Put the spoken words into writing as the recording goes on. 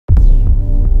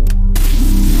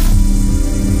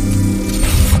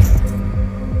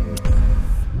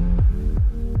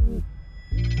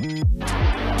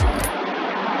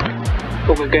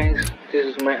Okay guys,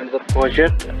 this is my other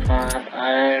project.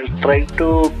 I tried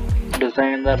to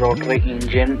design the rotary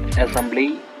engine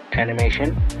assembly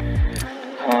animation.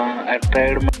 I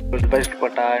tried my best,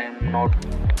 but I am not.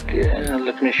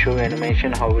 Let me show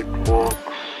animation how it works.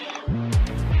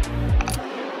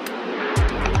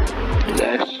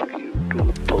 Let's give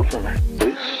 2000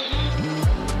 this.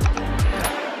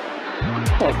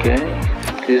 Okay,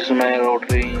 this is my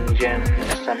rotary engine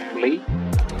assembly.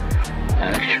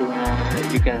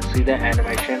 Actually, you can see the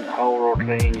animation how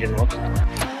rotary engine works.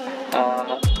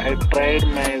 I tried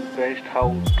my best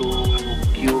how to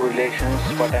give relations,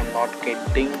 but I'm not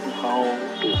getting how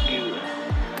to give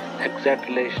exact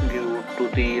relation to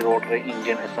the rotary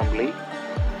engine assembly.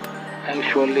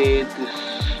 Actually, this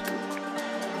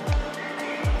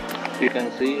you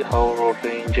can see how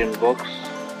rotary engine works.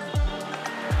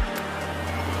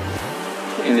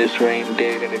 In this way,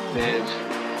 intake and ignites.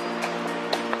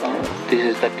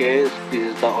 This is the case,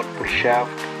 this is the output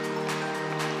shaft,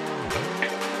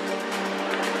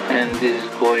 and this is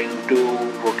going to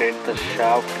rotate the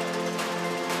shaft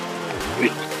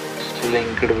which is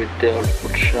linked with the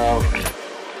output shaft,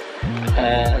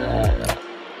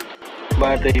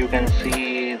 but you can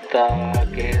see the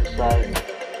gears are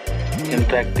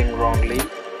interacting wrongly.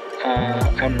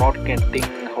 I'm not getting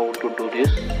how to do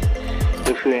this.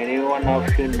 If anyone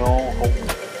of you know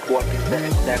what is the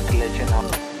exact relation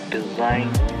of design,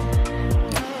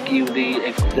 give the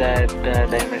exact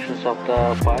dimensions of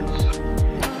the parts.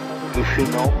 If you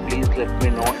know, please let me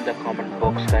know in the comment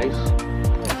box, guys.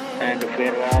 And if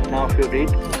anyone of you did,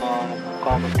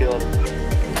 comment your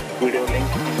video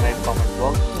link in my comment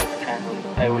box and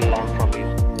I will learn from you.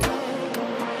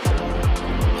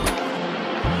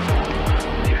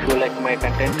 If you like my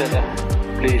content,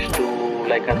 please do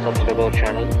like and subscribe our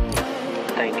channel.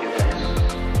 Thank you guys.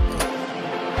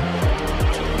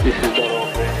 This is the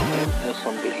Rotary Engine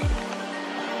Assembly.